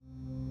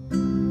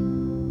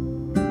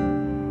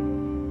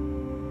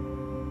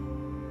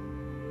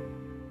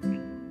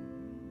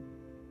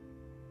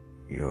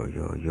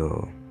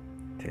Yo,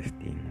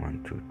 testing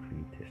 1, 2,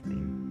 3,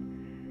 testing.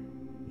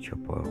 It's your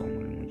boy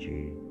Romelu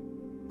J,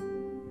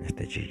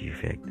 Mr. G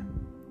Effect.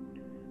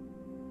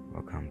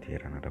 Welcome to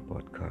yet another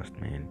podcast,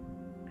 man.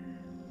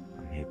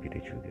 I'm happy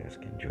that you guys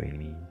can join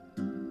me.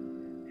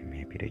 I'm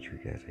happy that you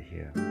guys are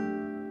here.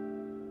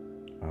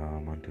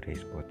 On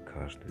today's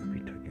podcast, we'll be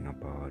talking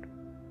about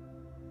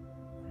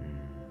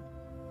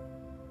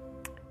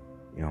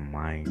your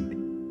mind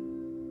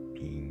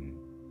being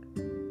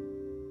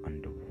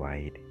on the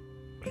right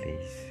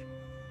place,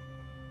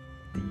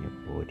 then your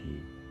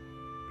body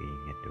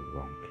being at the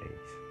wrong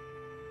place.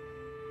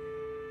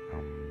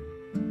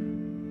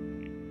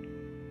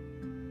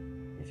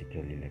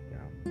 Basically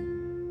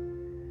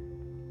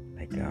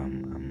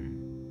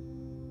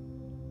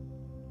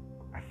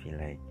I feel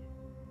like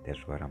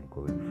that's what I'm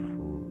going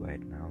through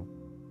right now.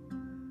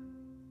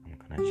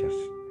 I'm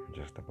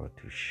just about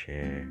to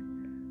share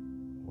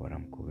what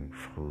I'm going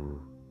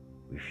through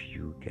with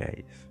you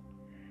guys.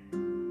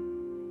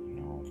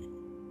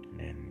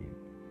 And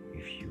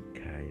if you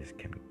guys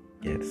can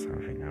get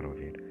something out of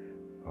it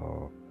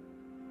or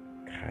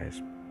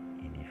grasp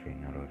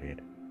anything out of it,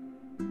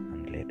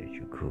 I'm glad that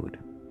you could.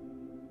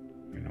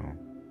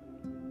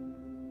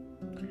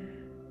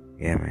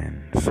 Yeah,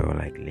 man. So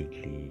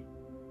lately,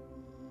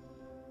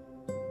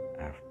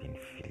 I've been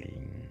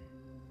feeling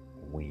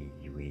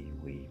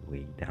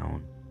way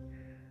down.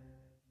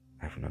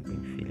 I've not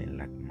been feeling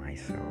like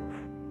myself.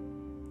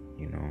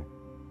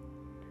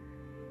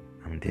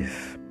 I'm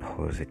this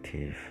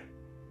positive,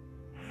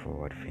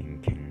 forward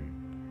thinking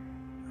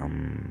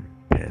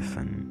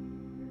person,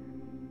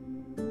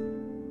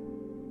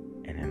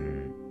 and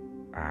then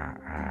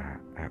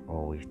I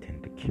always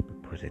tend to keep a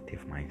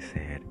positive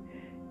mindset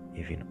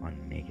even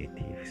on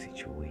negative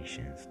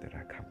situations that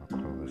I come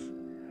across.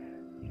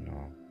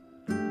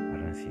 I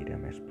don't see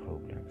them as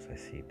problems, I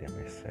see them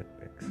as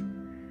setbacks,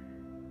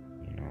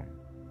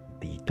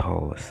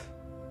 detours,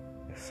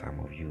 as some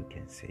of you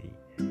can say.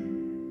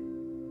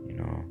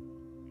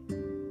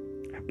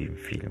 I've been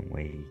feeling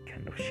way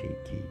kind of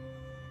shaky,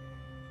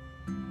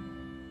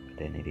 but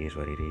then it is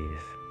what it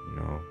is.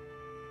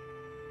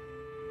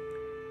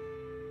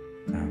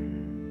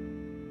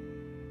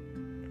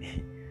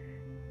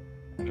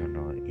 I don't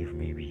know if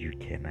maybe you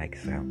can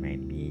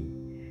examine me.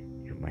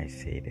 You might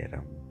say that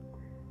I'm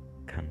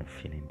kind of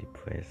feeling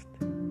depressed.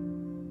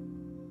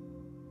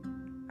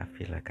 I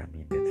feel like I'm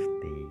in that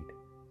state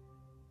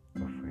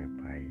of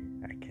whereby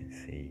I can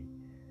say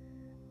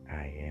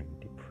I am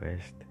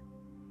depressed,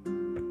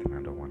 but then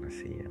I don't want to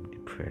say I'm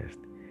depressed,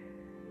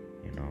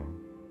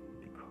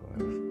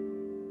 because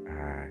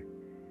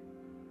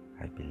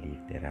I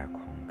believe that I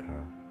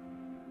conquer.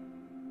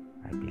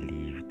 I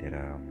believe that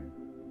I'm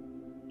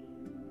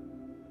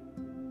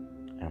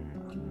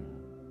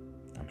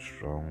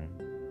strong,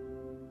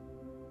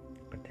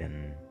 but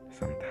then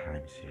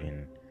sometimes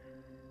even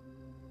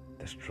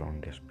the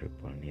strongest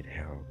people need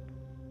help,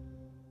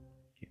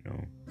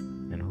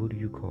 and who do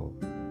you call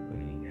when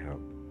you need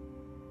help?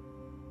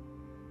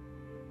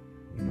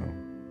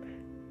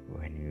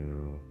 When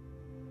you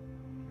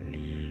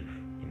live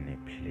in a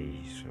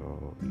place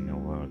or in a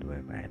world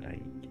whereby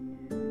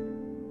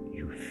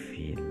you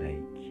feel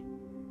like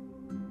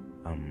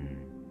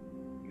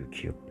you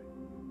keep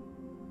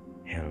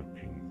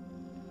helping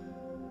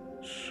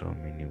so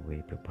many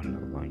way people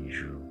around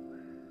you,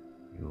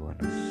 you want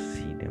to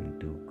see them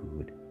do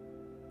good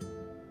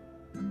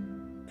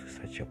to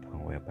such a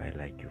point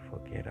whereby you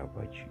forget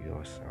about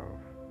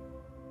yourself.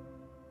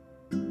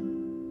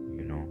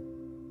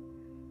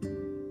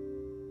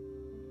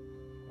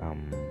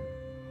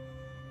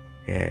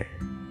 Yeah,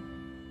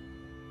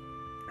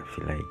 I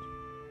feel like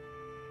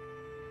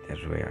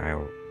that's where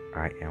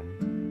I am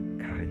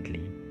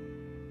currently,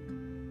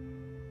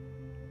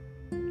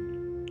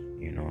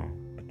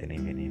 but then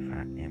even if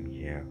I am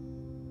here,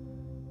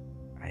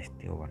 I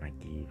still want to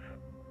give,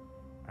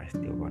 I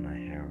still want to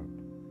help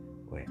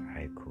where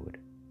I could,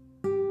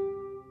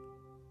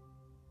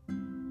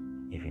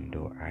 even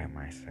though I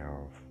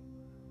myself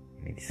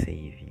need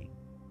saving.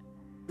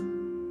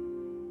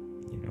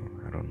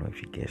 I don't know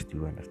if you guys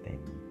do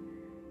understand me,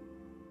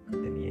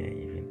 but then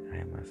even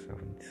I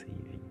myself need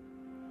saving.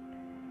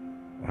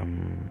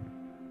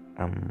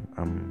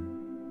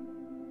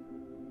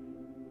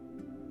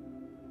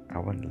 I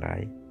won't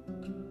lie.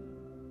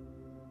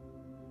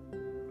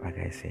 Like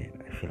I said,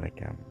 I feel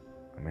like I'm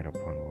at a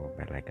point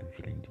where I'm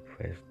feeling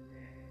depressed,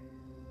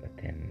 but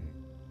then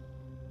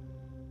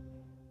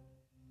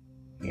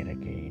yet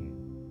again,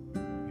 I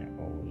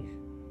always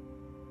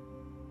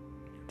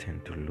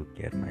tend to look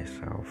at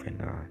myself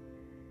and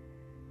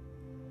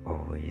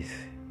always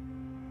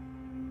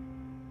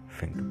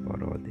think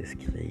about all these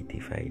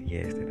creative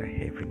ideas that I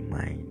have in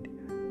mind,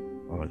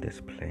 all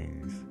these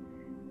plans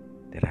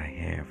that I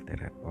have,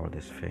 all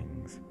these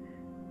things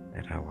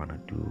that I want to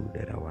do,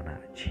 that I want to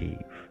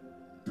achieve.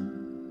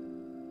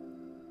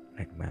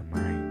 My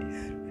mind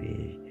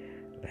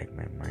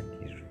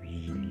is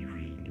really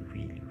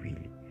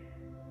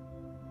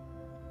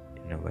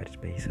in the right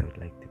space I would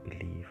like to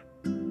believe.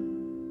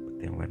 But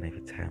then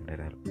every time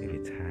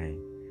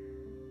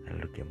I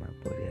look at my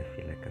body, I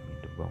feel like I'm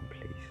in the wrong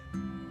place.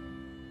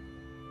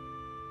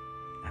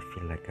 I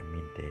feel like I'm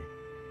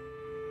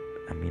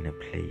in a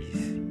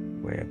place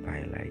whereby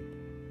like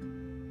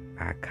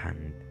I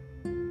can't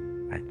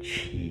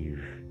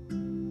achieve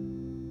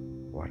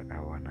what I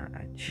wanna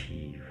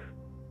achieve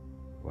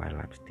while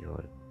I'm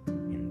still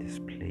in this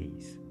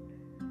place.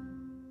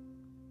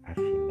 I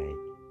feel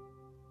like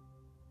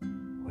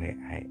where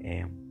I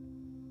am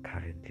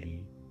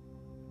currently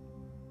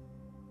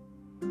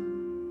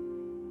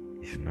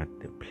is not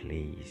the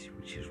place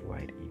which is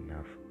wide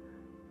enough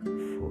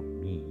for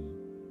me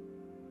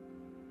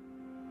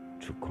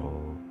to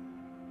go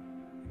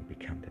and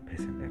become the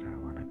person that I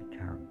want to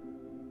become.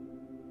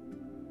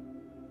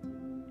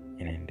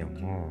 And then the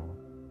more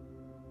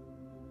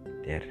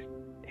that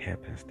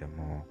happens, the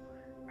more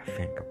I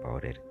think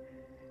about it,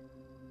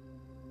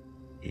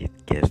 it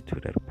gets to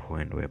that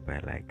point whereby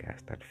like I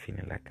start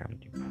feeling like I'm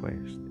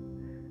depressed,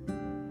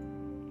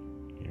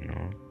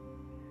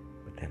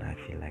 but then I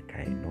feel like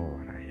I know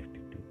what I have to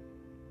do,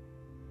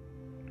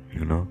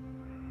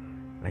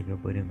 like your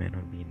body may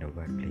not be in the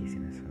right place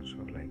in a sense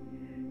of like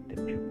the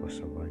people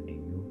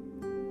surrounding you,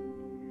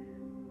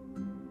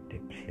 the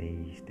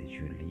place that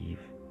you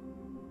live,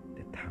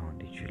 the town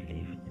that you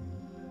live in.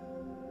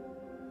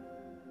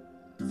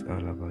 It's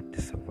all about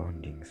the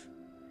surroundings.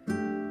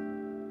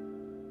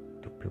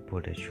 The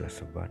people that you are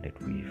surrounded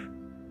with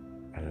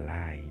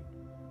align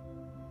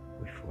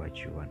with what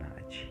you want to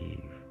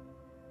achieve.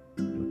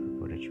 The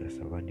people that you are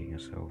surrounding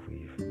yourself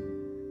with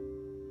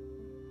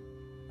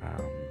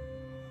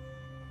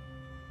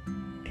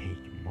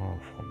take more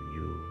from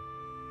you,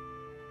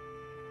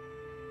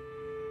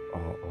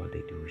 or all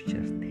they do is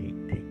just take,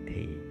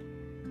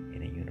 and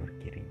then you're not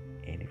getting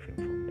anything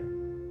from them.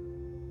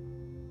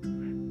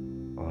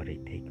 Or they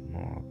take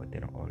more, but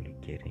then all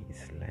you're getting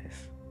is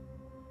less.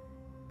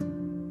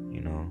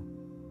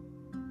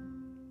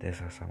 These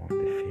are some of the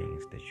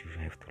things that you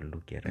have to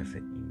look at as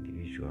an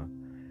individual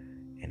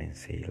and then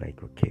say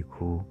like, okay,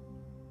 cool,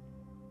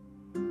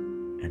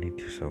 I need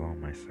to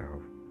surround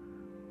myself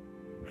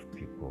with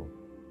people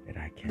that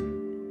I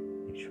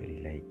can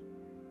actually like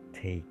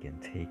take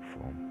and take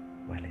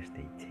from, while as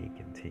they take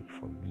and take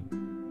from me.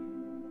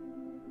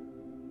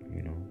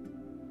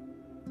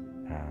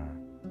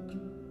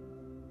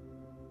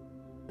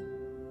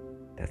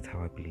 That's how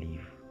I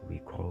believe we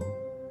grow,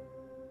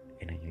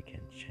 and then you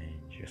can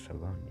change your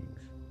surroundings,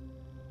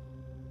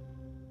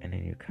 and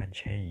then you can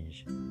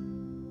change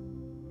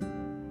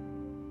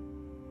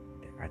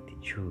the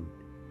attitude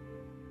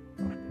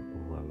of people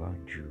who are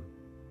around you,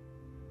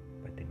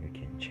 but then you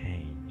can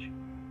change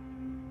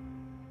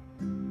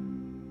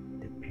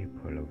the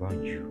people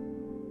around you.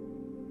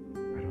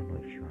 I don't know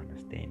if you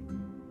understand me.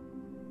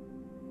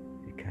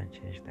 You can't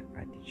change the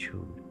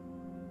attitude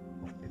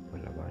of people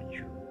around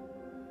you,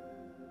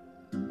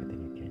 but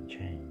then you can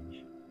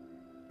change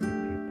the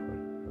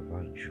people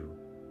around you.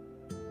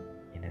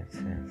 In a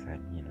sense, I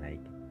mean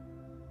like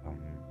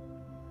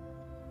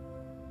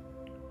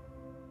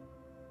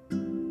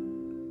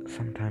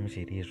sometimes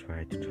it is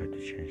right to try to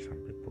change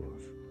some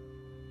people's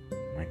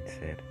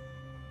mindset,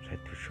 try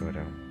to show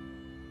them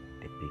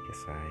the bigger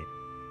side,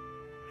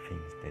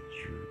 things that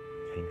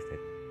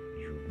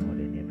you know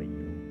they never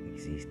knew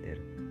existed.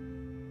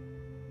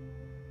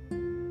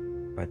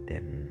 But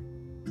then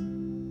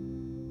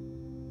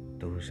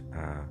those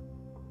are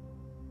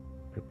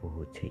people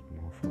who take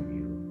more from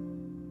you.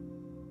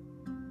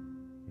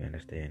 You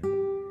understand?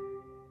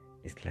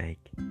 It's like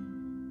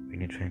when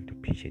you're trying to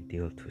pitch a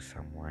deal to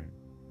someone,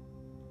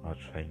 or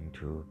trying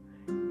to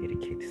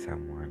educate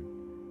someone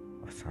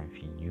of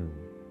something new,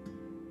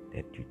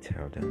 that you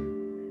tell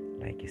them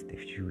like it's the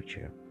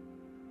future,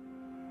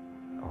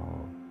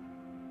 or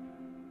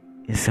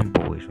in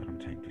simple ways, what I'm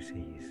trying to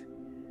say is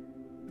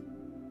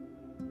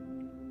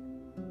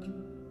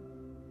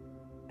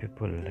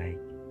people like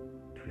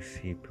to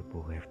see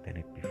people who have done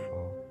it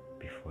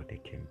before they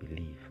can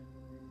believe,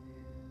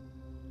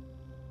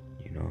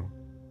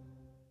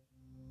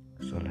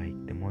 so like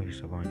the more you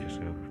surround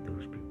yourself with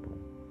those people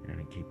and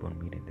you keep on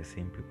meeting the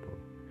same people,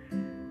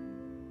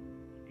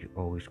 you're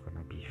always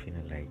gonna be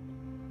feeling like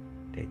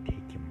they're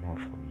taking more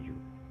from you.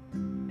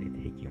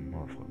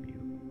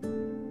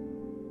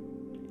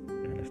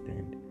 You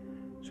understand?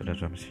 So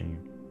that's what I'm saying.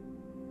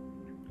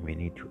 We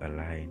need to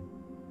align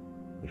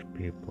with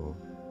people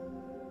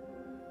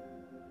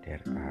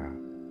that are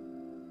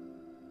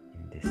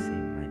in the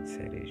same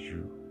mindset as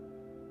you.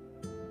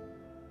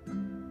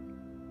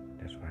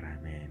 That's what I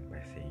meant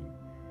by saying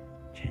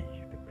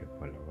change the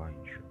people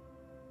around you,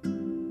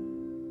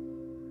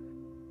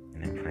 and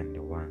then find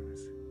the ones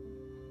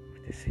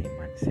with the same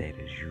mindset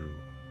as you,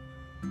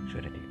 so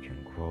that you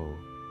can grow,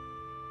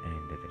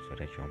 and so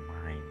that your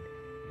mind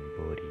and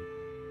body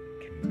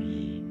can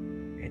be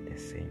at the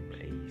same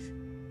place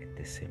at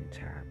the same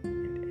time,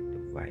 and at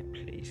the right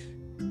place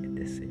at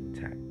the same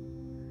time.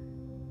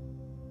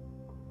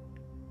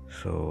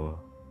 So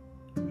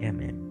yeah,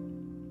 man,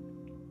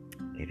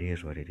 it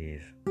is what it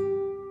is.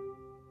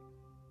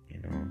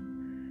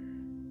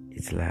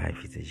 It's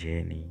life, it's a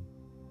journey,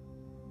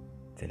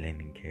 it's a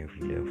learning curve.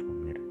 You learn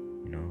from it.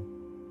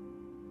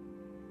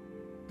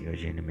 Your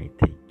journey may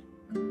take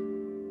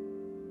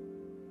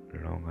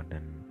longer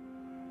than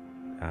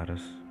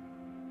others.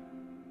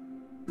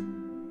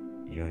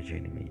 Your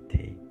journey may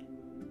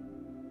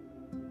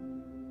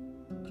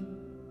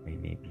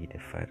be the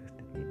farthest,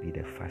 it may be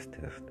the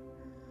fastest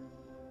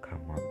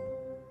come up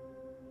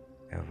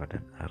ever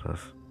than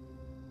others.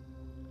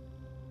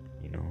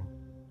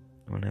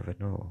 You'll never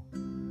know.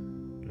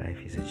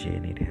 Life is a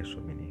journey. It has so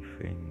many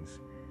things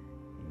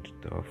in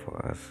store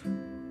for us,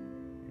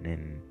 and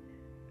then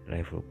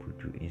life will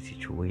put you in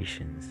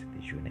situations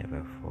that you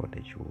never thought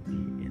that you will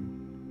be in.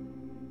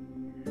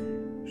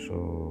 So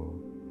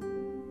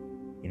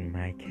in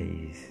my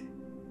case,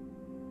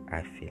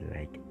 I feel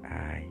like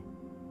I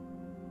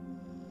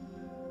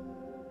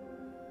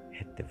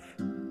had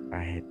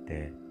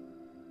the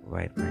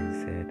right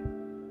mindset.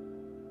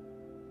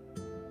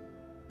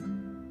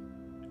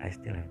 I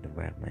still have the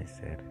right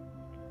mindset,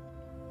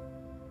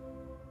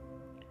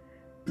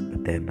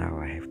 but then now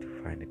I have to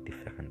find a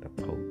different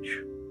approach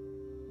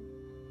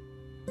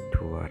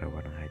to what I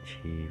want to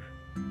achieve.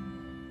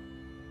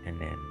 And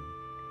then,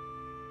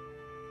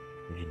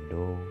 even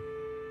though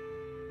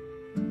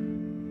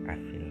I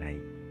feel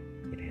like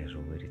it has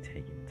already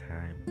taken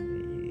time,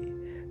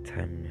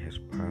 time has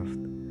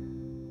passed,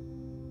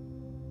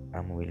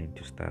 I'm willing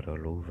to start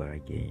all over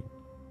again,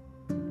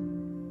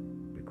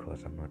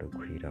 because I'm not a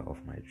quitter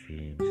of my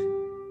dreams.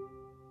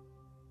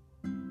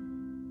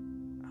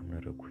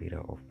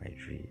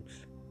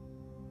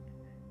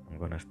 I'm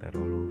gonna start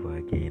all over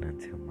again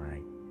until my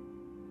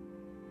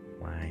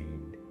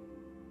mind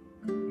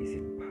is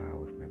in power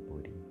with my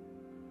body.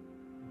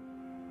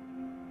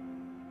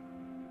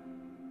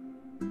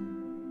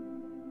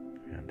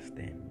 You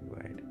understand me,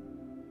 right?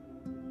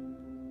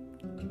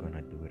 I'm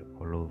gonna do it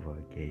all over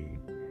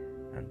again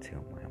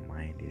until my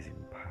mind is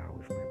in power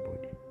with my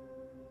body.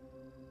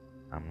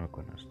 I'm not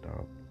gonna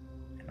stop,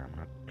 and I'm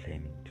not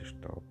planning to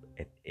stop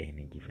at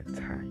any given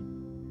time.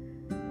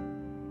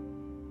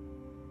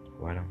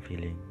 What I'm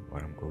feeling,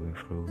 what I'm going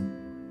through,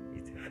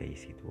 it's a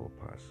phase, it will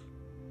pass.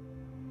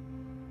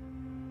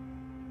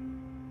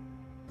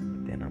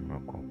 But then I'm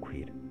not gonna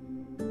quit.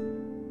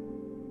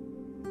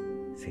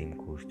 Same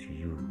goes to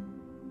you.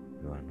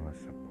 You are not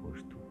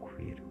supposed to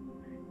quit.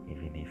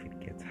 Even if it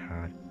gets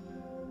hard,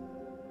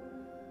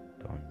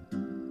 don't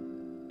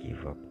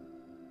give up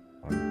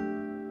on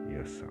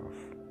yourself.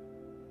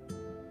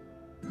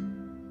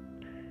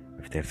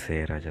 With that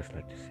said, I just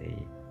like to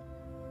say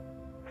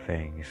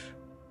thanks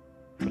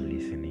for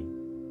listening,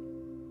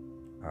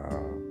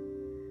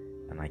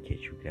 and I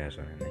catch you guys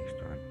on the next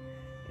one.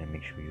 And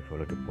make sure you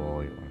follow the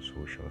boy on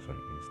socials, on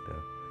Insta.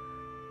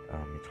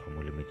 It's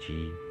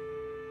Homulumaji.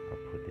 I'll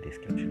put the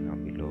description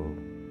down below,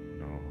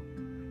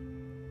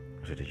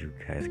 so that you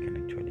guys can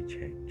actually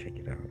check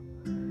it out.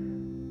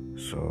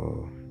 So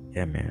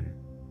yeah, man,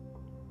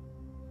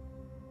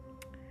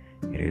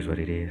 it is what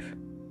it is.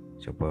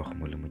 It's your boy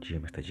Homulumaji,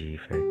 Mr. G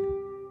Effect.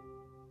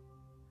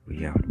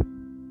 We out.